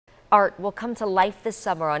Art will come to life this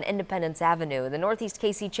summer on Independence Avenue. The Northeast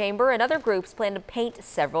KC Chamber and other groups plan to paint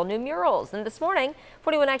several new murals. And this morning,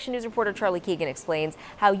 41 Action News reporter Charlie Keegan explains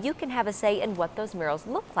how you can have a say in what those murals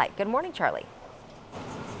look like. Good morning, Charlie.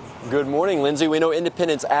 Good morning, Lindsay. We know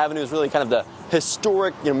Independence Avenue is really kind of the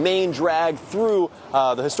historic main drag through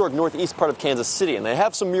the historic northeast part of Kansas City. And they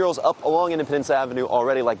have some murals up along Independence Avenue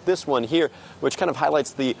already, like this one here, which kind of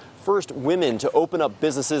highlights the first women to open up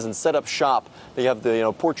businesses and set up shop. They have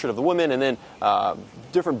the portrait of the woman and then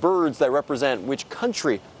different birds that represent which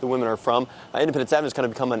country the women are from. Independence Avenue has kind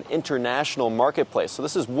of become an international marketplace. So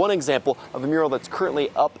this is one example of a mural that's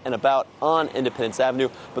currently up and about on Independence Avenue.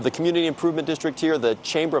 But the Community Improvement District here, the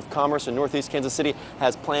Chamber of Commerce in Northeast Kansas City,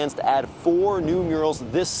 has plans to add 4 new murals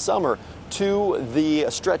this summer to the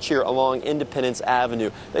stretch here along Independence Avenue.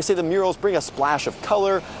 They say the murals bring a splash of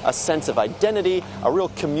color, a sense of identity, a real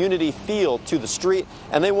community feel to the street,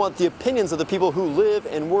 and they want the opinions of the people who live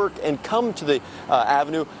and work and come to the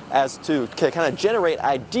avenue as to kind of generate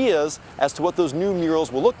ideas as to what those new murals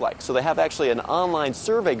will look like. So they have actually an online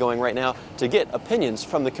survey going right now to get opinions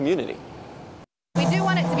from the community. We do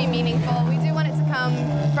want it to be meaningful. We do want it to come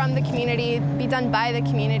from the community, be done by the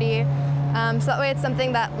community. So that way it's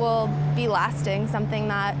something that will be lasting, something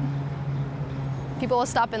that people will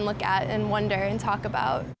stop and look at and wonder and talk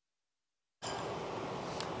about.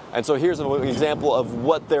 And so here's an example of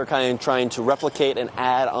what they're kind of trying to replicate and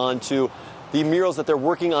add onto the murals that they're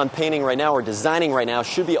working on painting right now or designing right now.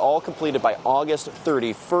 Should be all completed by August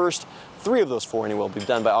 31st. 3 of those 4 anyway will be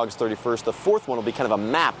done by August 31st. The 4th one will be kind of a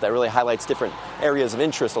map that really highlights different areas of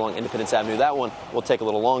interest along Independence Avenue. That one will take a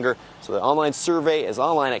little longer. So the online survey is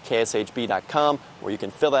online at kshb.com, where you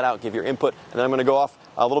can fill that out, give your input. And then I'm going to go off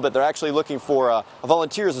a little bit. They're actually looking for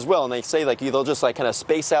volunteers as well. And they say they'll just kind of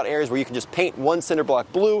space out areas where you can just paint one cinder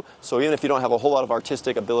block blue. So even if you don't have a whole lot of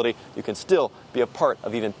artistic ability, you can still be a part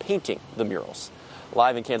of even painting the murals.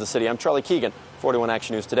 Live in Kansas City, I'm Charlie Keegan, 41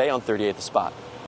 Action News Today on 38 The Spot.